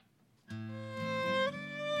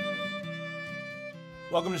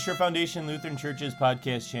Welcome to Sure Foundation Lutheran Church's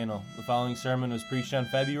podcast channel. The following sermon was preached on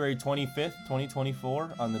February 25th,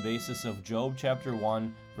 2024 on the basis of Job chapter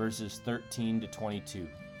 1, verses 13 to 22.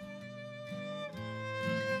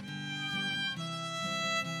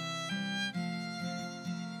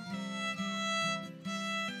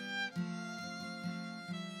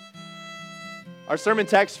 Our sermon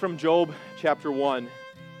text from Job chapter 1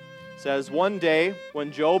 says, "One day,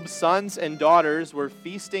 when Job's sons and daughters were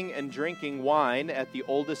feasting and drinking wine at the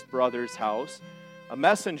oldest brother's house, a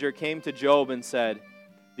messenger came to Job and said,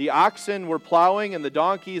 'The oxen were plowing and the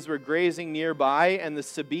donkeys were grazing nearby, and the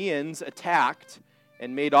Sabaeans attacked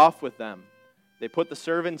and made off with them. They put the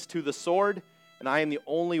servants to the sword, and I am the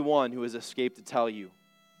only one who has escaped to tell you.'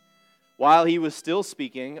 While he was still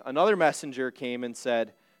speaking, another messenger came and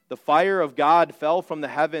said, 'The fire of God fell from the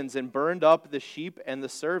heavens and burned up the sheep and the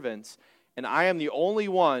servants, and I am the only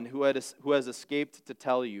one who has escaped to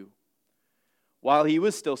tell you.' While he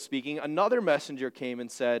was still speaking, another messenger came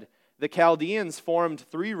and said, 'The Chaldeans formed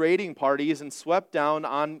 3 raiding parties and swept down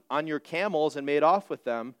on your camels and made off with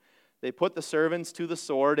them. They put the servants to the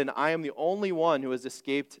sword, and I am the only one who has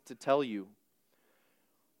escaped to tell you.'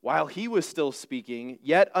 While he was still speaking,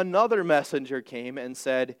 yet another messenger came and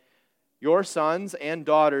said, 'Your sons and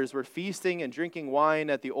daughters were feasting and drinking wine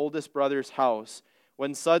at the oldest brother's house,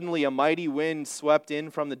 when suddenly a mighty wind swept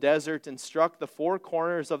in from the desert and struck the 4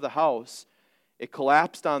 corners of the house. It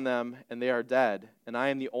collapsed on them, and they are dead, and I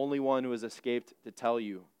am the only one who has escaped to tell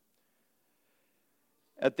you.'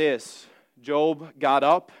 At this, Job got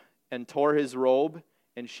up and tore his robe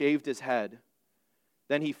and shaved his head.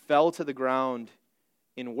 Then he fell to the ground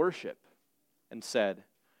in worship and said,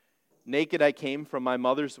 'Naked I came from my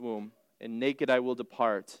mother's womb, and naked I will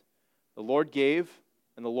depart. The Lord gave,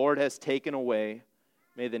 and the Lord has taken away.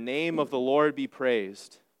 May the name of the Lord be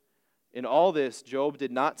praised.' In all this, Job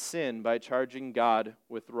did not sin by charging God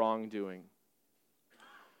with wrongdoing."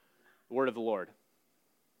 The word of the Lord.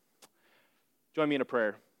 Join me in a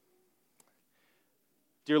prayer.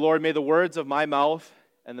 Dear Lord, may the words of my mouth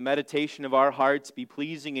and the meditation of our hearts be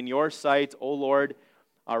pleasing in your sight, O Lord,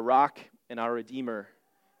 our rock and our Redeemer.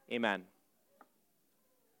 Amen.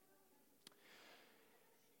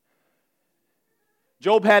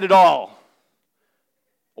 Job had it all.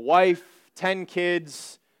 A wife, 10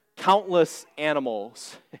 kids, countless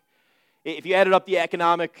animals. If you added up the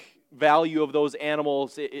economic value of those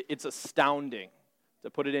animals, it's astounding. To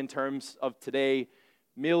put it in terms of today,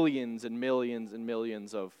 millions and millions and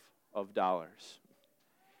millions of dollars.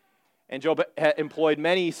 And Job had employed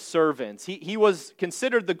many servants. He was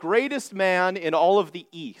considered the greatest man in all of the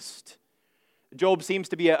East. Job seems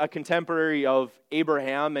to be a contemporary of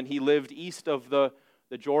Abraham, and he lived east of the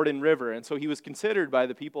Jordan River. And so he was considered by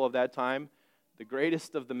the people of that time the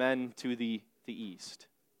greatest of the men to the east.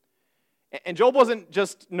 And Job wasn't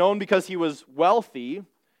just known because he was wealthy,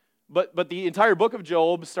 but the entire book of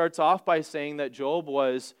Job starts off by saying that Job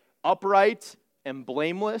was upright and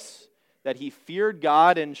blameless, that he feared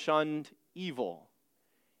God and shunned evil.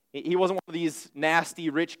 He wasn't one of these nasty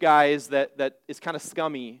rich guys that is kind of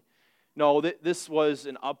scummy. No, this was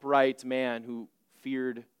an upright man who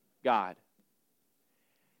feared God.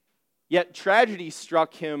 Yet tragedy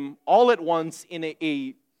struck him all at once in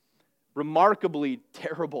a remarkably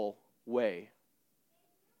terrible way.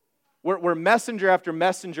 Where messenger after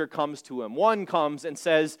messenger comes to him. One comes and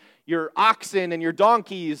says, "Your oxen and your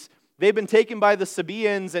donkeys, they've been taken by the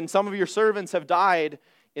Sabaeans, and some of your servants have died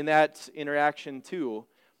in that interaction too."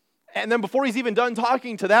 And then before he's even done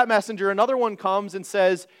talking to that messenger, another one comes and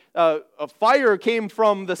says, "A fire came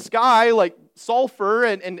from the sky like sulfur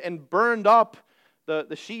and burned up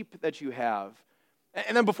the sheep that you have."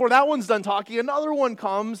 And then before that one's done talking, another one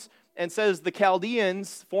comes and says the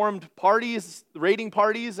Chaldeans formed parties, raiding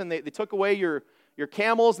parties, and they took away your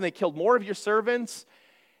camels, and they killed more of your servants.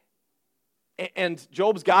 And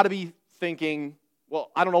Job's got to be thinking, well,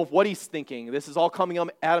 I don't know what he's thinking. This is all coming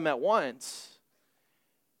at him at once.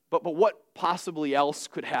 But what possibly else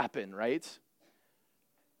could happen, right?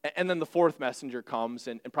 And then the fourth messenger comes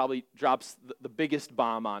and probably drops the biggest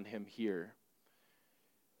bomb on him here.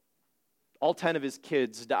 All 10 of his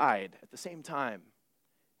kids died at the same time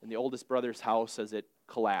in the oldest brother's house as it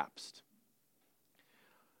collapsed.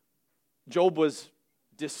 Job was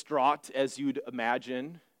distraught, as you'd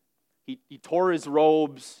imagine. He tore his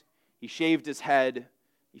robes, he shaved his head,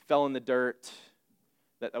 he fell in the dirt.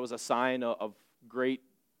 That was a sign of great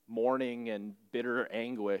mourning and bitter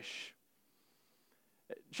anguish.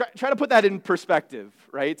 Try to put that in perspective,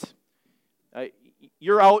 right?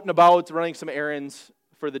 You're out and about running some errands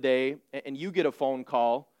for the day, and you get a phone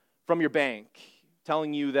call from your bank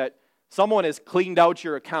telling you that someone has cleaned out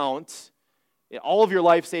your account All of your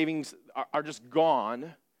life savings are just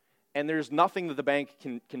gone, and there's nothing that the bank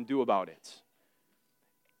can do about it.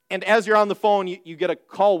 And as you're on the phone, you get a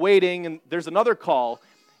call waiting, and there's another call,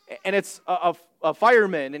 and it's a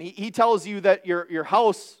fireman, and he tells you that your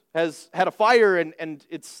house has had a fire and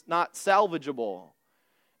it's not salvageable.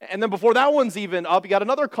 And then before that one's even up, you got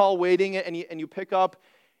another call waiting, and you pick up,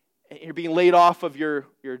 and you're being laid off of your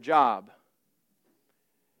job.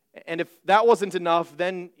 And if that wasn't enough,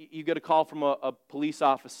 then you get a call from a police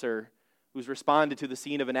officer who's responded to the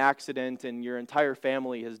scene of an accident, and your entire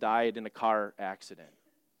family has died in a car accident.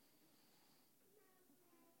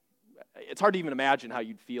 It's hard to even imagine how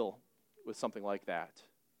you'd feel with something like that.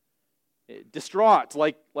 Distraught,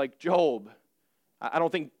 like Job. I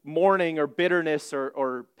don't think mourning or bitterness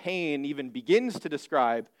or pain even begins to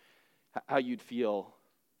describe how you'd feel.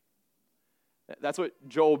 That's what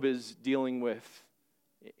Job is dealing with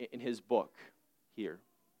in his book here.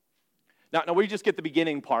 Now we just get the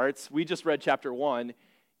beginning parts. We just read chapter 1.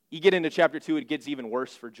 You get into chapter 2, it gets even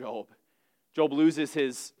worse for Job. Job loses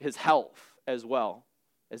his health as well,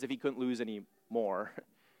 as if he couldn't lose any more.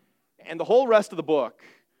 And the whole rest of the book,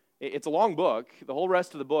 it's a long book, the whole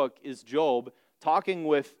rest of the book is Job talking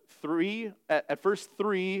with at first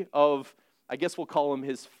three of, I guess we'll call them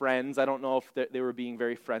his friends. I don't know if they were being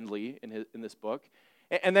very friendly in this book.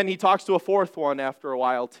 And then he talks to a fourth one after a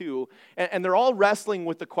while too. And they're all wrestling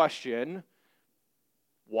with the question,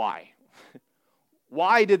 why?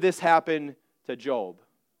 Why did this happen to Job?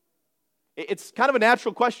 It's kind of a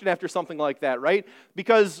natural question after something like that, right?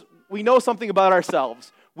 Because we know something about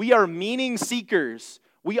ourselves. We are meaning seekers.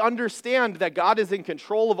 We understand that God is in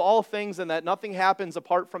control of all things and that nothing happens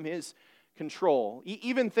apart from His control.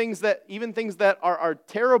 Even things that are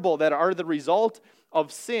terrible, that are the result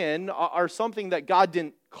of sin, are something that God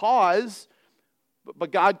didn't cause,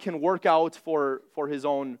 but God can work out for His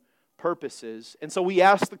own purposes. And so we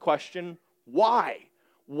ask the question, why?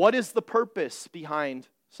 What is the purpose behind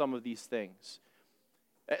some of these things?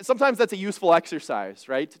 Sometimes that's a useful exercise,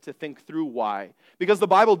 right, to think through why. Because the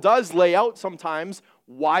Bible does lay out sometimes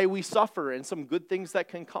why we suffer and some good things that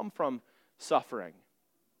can come from suffering.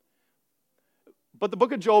 But the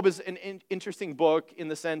book of Job is an interesting book in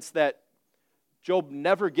the sense that Job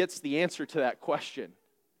never gets the answer to that question.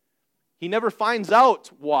 He never finds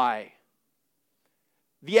out why.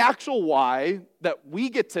 The actual why that we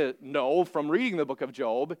get to know from reading the book of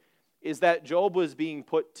Job is that Job was being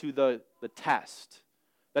put to the test.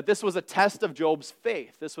 That this was a test of Job's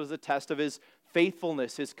faith. This was a test of his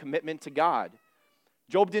faithfulness, his commitment to God.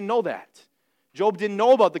 Job didn't know that. Job didn't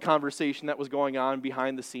know about the conversation that was going on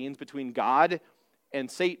behind the scenes between God and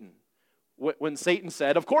Satan. When Satan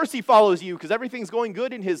said, of course he follows you because everything's going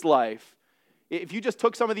good in his life. If you just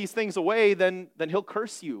took some of these things away, then he'll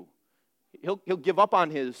curse you. He'll give up on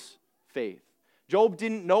his faith. Job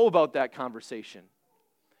didn't know about that conversation.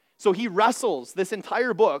 So he wrestles this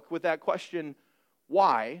entire book with that question,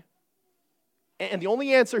 why? And the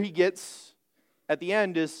only answer he gets at the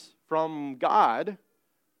end is from God,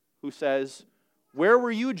 who says, where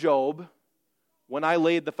were you, Job, when I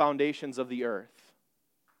laid the foundations of the earth?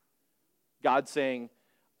 God saying,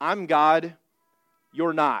 I'm God,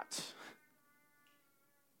 you're not.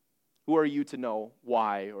 Who are you to know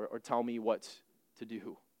why or tell me what to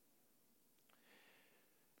do?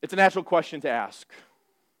 It's a natural question to ask.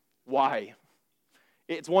 Why?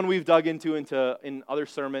 It's one we've dug into in other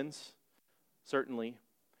sermons, certainly.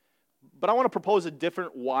 But I want to propose a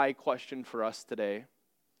different why question for us today.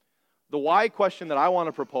 The why question that I want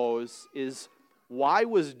to propose is, why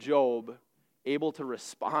was Job able to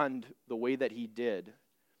respond the way that he did?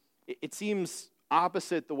 It seems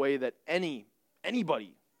opposite the way that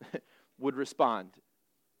anybody would respond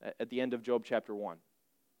at the end of Job chapter 1.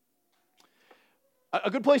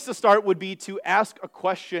 A good place to start would be to ask a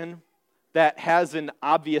question that has an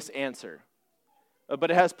obvious answer,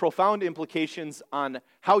 but it has profound implications on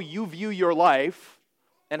how you view your life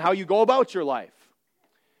and how you go about your life.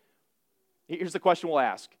 Here's the question we'll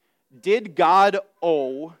ask. Did God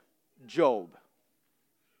owe Job?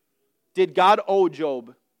 Did God owe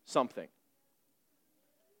Job something?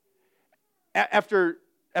 After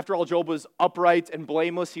all, Job was upright and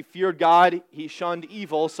blameless. He feared God. He shunned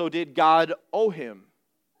evil. So did God owe him?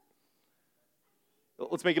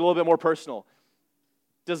 Let's make it a little bit more personal.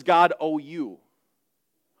 Does God owe you?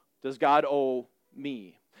 Does God owe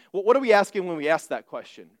me? Well, what are we asking when we ask that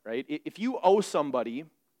question, right? If you owe somebody,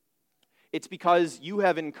 it's because you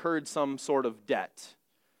have incurred some sort of debt.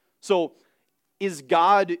 So, is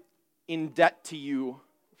God in debt to you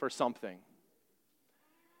for something?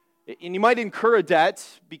 And you might incur a debt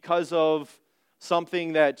because of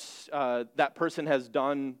something that that person has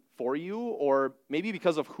done for you, or maybe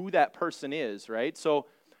because of who that person is, right? So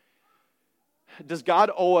does God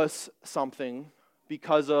owe us something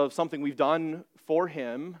because of something we've done for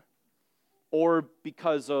him, or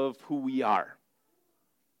because of who we are?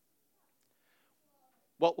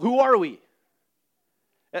 Well, who are we?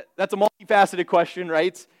 That's a multifaceted question,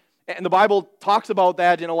 right? And the Bible talks about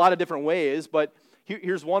that in a lot of different ways, but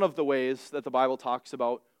here's one of the ways that the Bible talks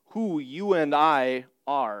about who you and I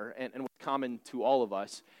are, and what's common to all of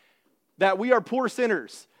us, that we are poor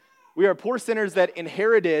sinners. We are poor sinners that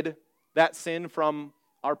inherited that sin from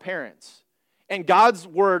our parents. And God's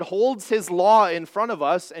word holds his law in front of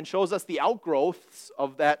us and shows us the outgrowths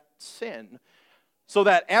of that sin, so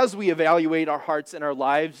that as we evaluate our hearts and our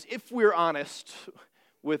lives, if we're honest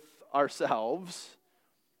with ourselves,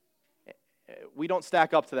 we don't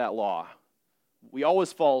stack up to that law. We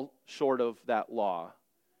always fall short of that law.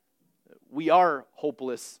 We are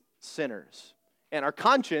hopeless sinners. And our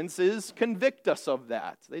consciences convict us of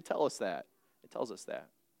that. They tell us that. It tells us that.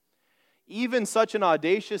 Even such an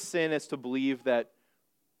audacious sin as to believe that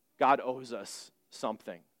God owes us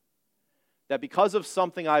something. That because of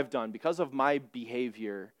something I've done, because of my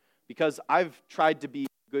behavior, because I've tried to be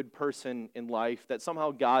a good person in life, that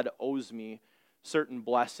somehow God owes me certain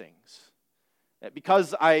blessings. That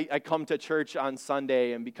because I come to church on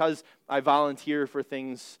Sunday, and because I volunteer for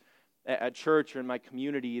things at church or in my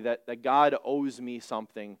community, that God owes me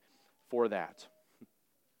something for that.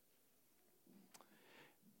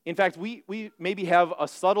 In fact, we maybe have a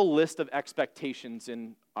subtle list of expectations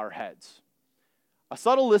in our heads. A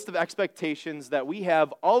subtle list of expectations that we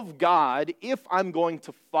have of God if I'm going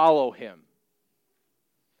to follow him.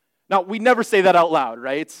 Now, we never say that out loud,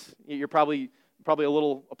 right? You're probably a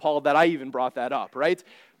little appalled that I even brought that up, right?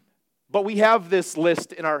 But we have this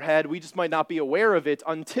list in our head. We just might not be aware of it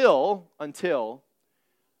until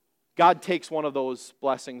God takes one of those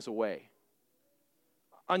blessings away.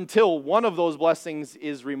 Until one of those blessings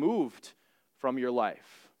is removed from your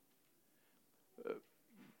life.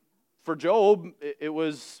 For Job, it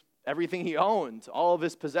was everything he owned, all of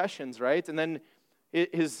his possessions, right? And then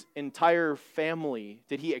his entire family.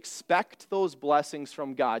 Did he expect those blessings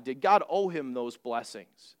from God? Did God owe him those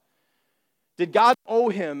blessings? Did God owe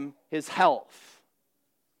him his health?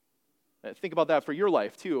 Think about that for your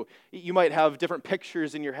life, too. You might have different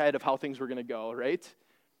pictures in your head of how things were going to go, right?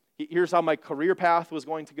 Here's how my career path was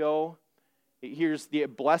going to go. Here's the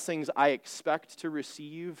blessings I expect to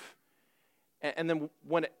receive. And then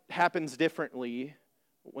when it happens differently,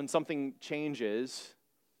 when something changes,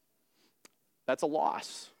 that's a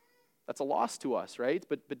loss. That's a loss to us, right?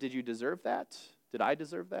 But did you deserve that? Did I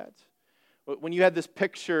deserve that? When you had this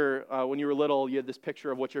picture, when you were little, you had this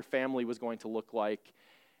picture of what your family was going to look like.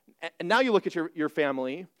 And now you look at your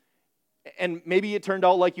family, and maybe it turned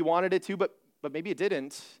out like you wanted it to, but maybe it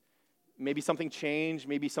didn't. Maybe something changed.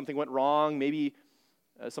 Maybe something went wrong. Maybe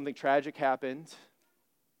something tragic happened.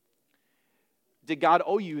 Did God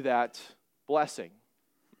owe you that blessing?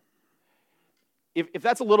 If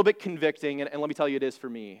that's a little bit convicting, and let me tell you it is for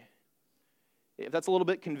me, if that's a little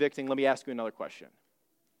bit convicting, let me ask you another question.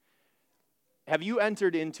 Have you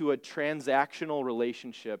entered into a transactional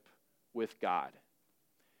relationship with God?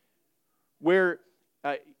 Where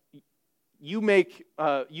you make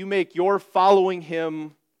your following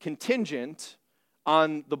him contingent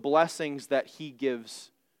on the blessings that he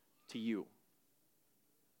gives to you?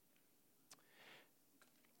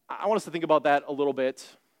 I want us to think about that a little bit.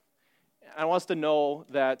 I want us to know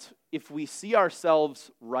that if we see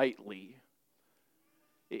ourselves rightly,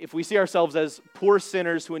 if we see ourselves as poor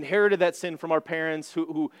sinners who inherited that sin from our parents,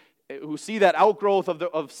 who see that outgrowth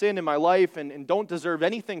of sin in my life and don't deserve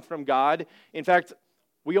anything from God, in fact,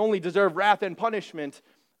 we only deserve wrath and punishment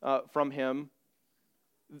from him,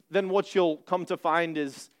 then what you'll come to find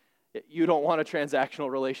is you don't want a transactional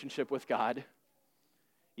relationship with God.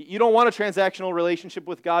 You don't want a transactional relationship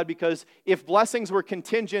with God because if blessings were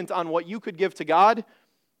contingent on what you could give to God,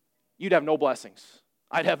 you'd have no blessings.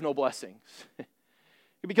 I'd have no blessings.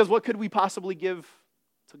 Because what could we possibly give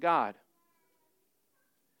to God?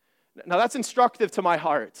 Now that's instructive to my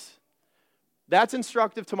heart. That's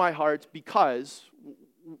instructive to my heart because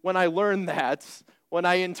when I learn that, when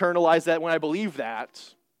I internalize that, when I believe that,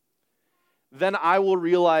 then I will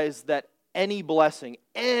realize that any blessing,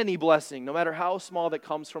 no matter how small, that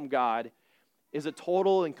comes from God is a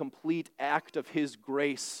total and complete act of his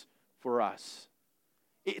grace for us.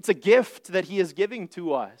 It's a gift that he is giving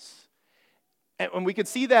to us. And we can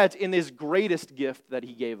see that in his greatest gift that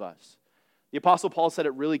he gave us. The Apostle Paul said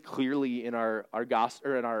it really clearly in our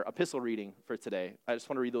gospel, or in our epistle reading for today. I just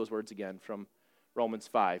want to read those words again from Romans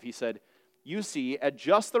 5. He said, You see, at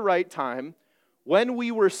just the right time, when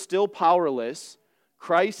we were still powerless,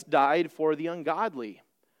 Christ died for the ungodly.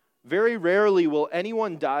 Very rarely will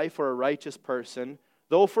anyone die for a righteous person,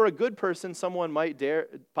 though for a good person someone might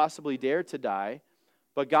possibly dare to die.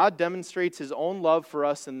 But God demonstrates his own love for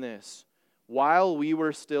us in this: while we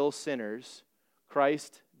were still sinners,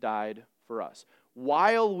 Christ died for us.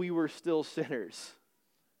 While we were still sinners,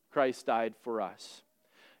 Christ died for us.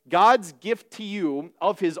 God's gift to you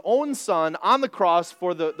of his own Son on the cross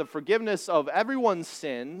for the forgiveness of everyone's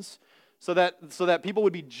sins, so that people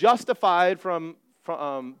would be justified from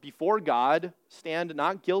before God, stand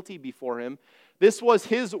not guilty before him. This was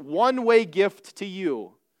his one-way gift to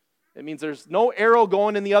you. It means there's no arrow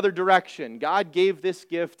going in the other direction. God gave this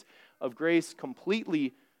gift of grace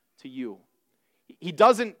completely to you. He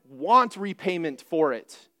doesn't want repayment for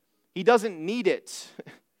it. He doesn't need it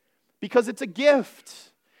because it's a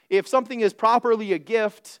gift. If something is properly a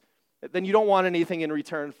gift, then you don't want anything in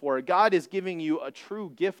return for it. God is giving you a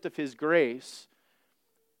true gift of his grace.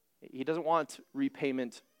 He doesn't want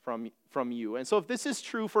repayment from you. And so if this is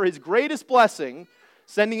true for his greatest blessing,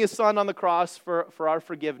 sending his Son on the cross for our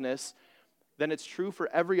forgiveness, then it's true for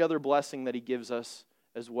every other blessing that he gives us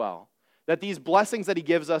as well. That these blessings that he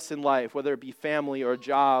gives us in life, whether it be family or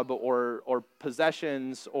job or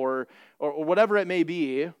possessions or whatever it may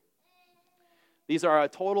be, these are a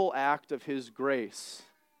total act of his grace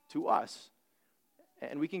to us.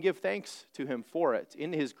 And we can give thanks to him for it,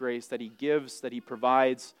 in his grace that he gives, that he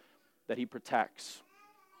provides, that he protects,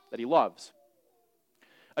 that he loves.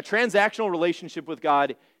 A transactional relationship with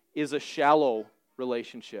God is a shallow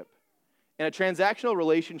relationship. And a transactional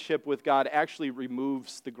relationship with God actually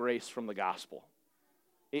removes the grace from the gospel.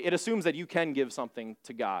 It assumes that you can give something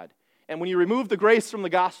to God. And when you remove the grace from the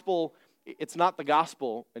gospel, it's not the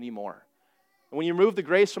gospel anymore. And when you remove the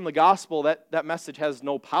grace from the gospel, that message has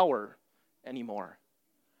no power anymore.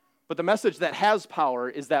 But the message that has power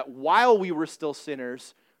is that while we were still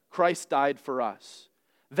sinners, Christ died for us.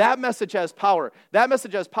 That message has power. That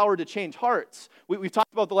message has power to change hearts. We've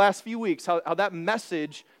talked about the last few weeks how that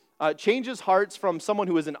message changes hearts from someone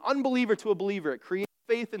who is an unbeliever to a believer. It creates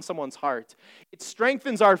faith in someone's heart. It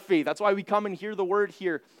strengthens our faith. That's why we come and hear the word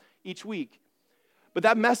here each week. But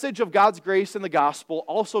that message of God's grace in the gospel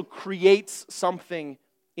also creates something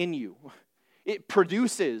in you. It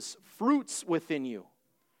produces fruits within you.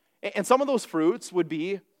 And some of those fruits would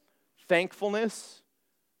be thankfulness,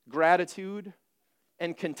 gratitude,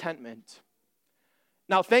 and contentment.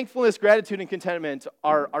 Now, thankfulness, gratitude, and contentment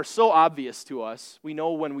are so obvious to us. We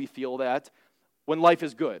know when we feel that, when life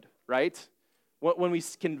is good, right? When we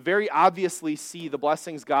can very obviously see the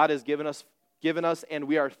blessings God has given us, and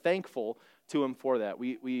we are thankful to him for that.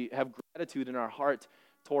 We have gratitude in our heart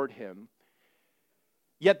toward him.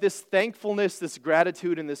 Yet this thankfulness, this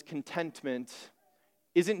gratitude, and this contentment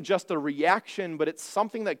isn't just a reaction, but it's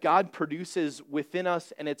something that God produces within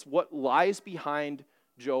us, and it's what lies behind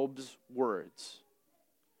Job's words.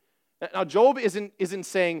 Now, Job isn't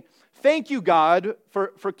saying, thank you, God,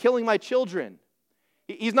 for killing my children.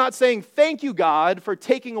 He's not saying, thank you, God, for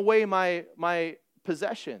taking away my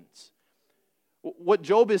possessions. What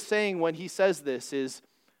Job is saying when he says this is,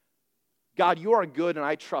 God, you are good, and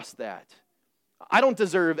I trust that. I don't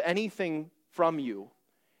deserve anything from you,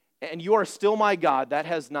 and you are still my God. That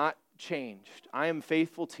has not changed. I am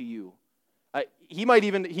faithful to you. He might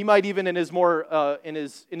even in his more in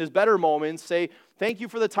his better moments say, thank you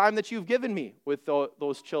for the time that you've given me with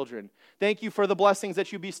those children. Thank you for the blessings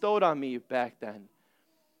that you bestowed on me back then.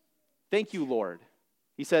 Thank you, Lord.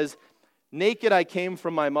 He says, naked I came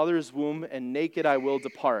from my mother's womb, and naked I will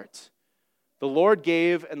depart. The Lord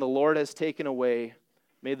gave, and the Lord has taken away.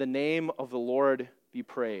 May the name of the Lord be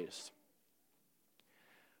praised.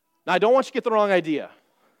 Now, I don't want you to get the wrong idea.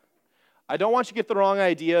 I don't want you to get the wrong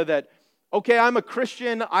idea that, okay, I'm a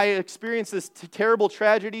Christian, I experienced this terrible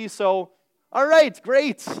tragedy, so, all right,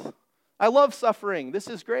 great. I love suffering. This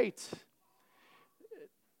is great.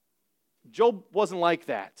 Job wasn't like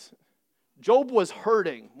that. Job was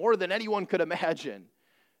hurting more than anyone could imagine.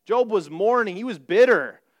 Job was mourning. He was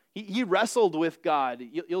bitter. He wrestled with God.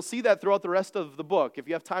 You'll see that throughout the rest of the book. If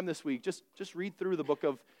you have time this week, just read through the book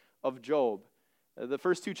of Job. The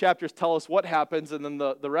first 2 chapters tell us what happens, and then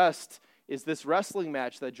the rest is this wrestling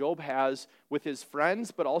match that Job has with his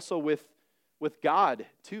friends, but also with God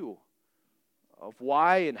too, of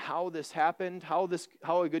why and how this happened, how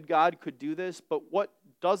a good God could do this. But what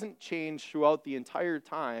doesn't change throughout the entire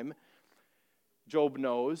time, Job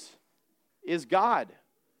knows, is God.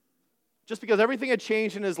 Just because everything had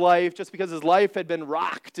changed in his life, just because his life had been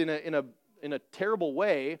rocked in a terrible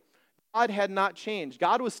way, God had not changed.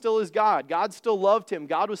 God was still his God. God still loved him.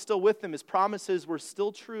 God was still with him. His promises were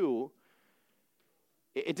still true.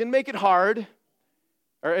 It didn't make it hard,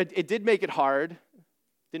 or it did make it hard. It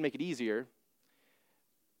didn't make it easier.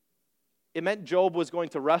 It meant Job was going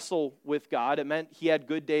to wrestle with God. It meant he had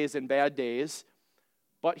good days and bad days,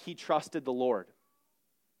 but he trusted the Lord.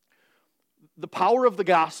 The power of the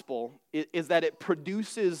gospel is that it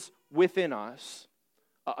produces within us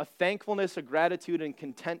a thankfulness, a gratitude, and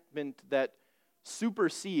contentment that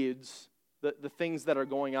supersedes the things that are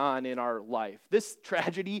going on in our life. This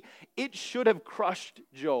tragedy, it should have crushed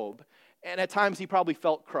Job, and at times he probably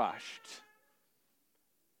felt crushed.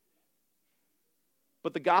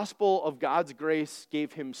 But the gospel of God's grace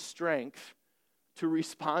gave him strength to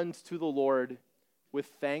respond to the Lord with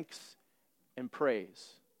thanks and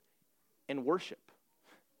praise and worship.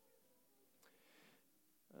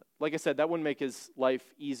 Like I said, that wouldn't make his life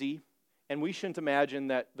easy, and we shouldn't imagine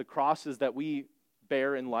that the crosses that we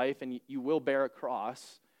bear in life, and you will bear a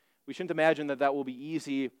cross, we shouldn't imagine that that will be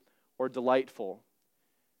easy or delightful.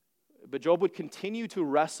 But Job would continue to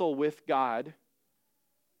wrestle with God,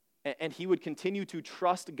 and he would continue to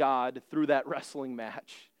trust God through that wrestling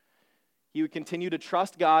match. He would continue to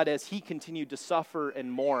trust God as he continued to suffer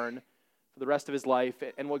and mourn for the rest of his life.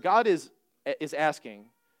 And what God is asking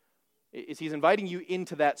is he's inviting you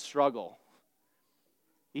into that struggle.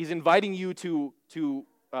 He's inviting you to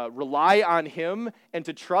rely on him and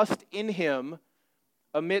to trust in him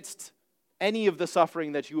amidst any of the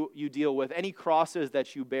suffering that you deal with, any crosses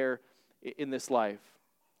that you bear in this life.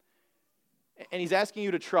 And he's asking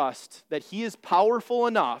you to trust that he is powerful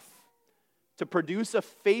enough to produce a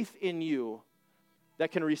faith in you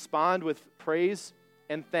that can respond with praise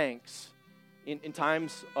and thanks in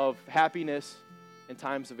times of happiness and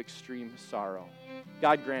times of extreme sorrow.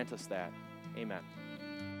 God grant us that. Amen.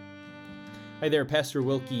 Hi there, Pastor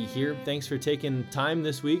Wilkie here. Thanks for taking time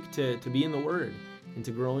this week to be in the Word and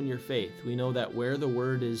to grow in your faith. We know that where the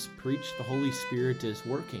Word is preached, the Holy Spirit is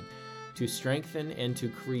working to strengthen and to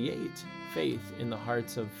create faith in the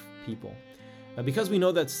hearts of people. Because we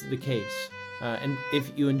know that's the case. And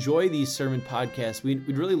if you enjoy these sermon podcasts, we'd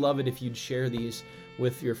really love it if you'd share these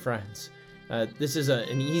with your friends. This is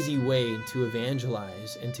an easy way to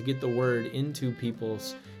evangelize and to get the word into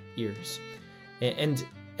people's ears. And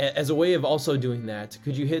as a way of also doing that,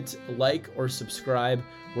 could you hit like or subscribe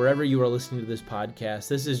wherever you are listening to this podcast?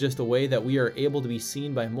 This is just a way that we are able to be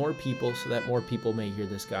seen by more people so that more people may hear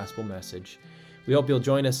this gospel message. We hope you'll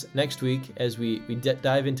join us next week as we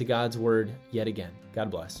dive into God's word yet again. God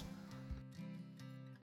bless.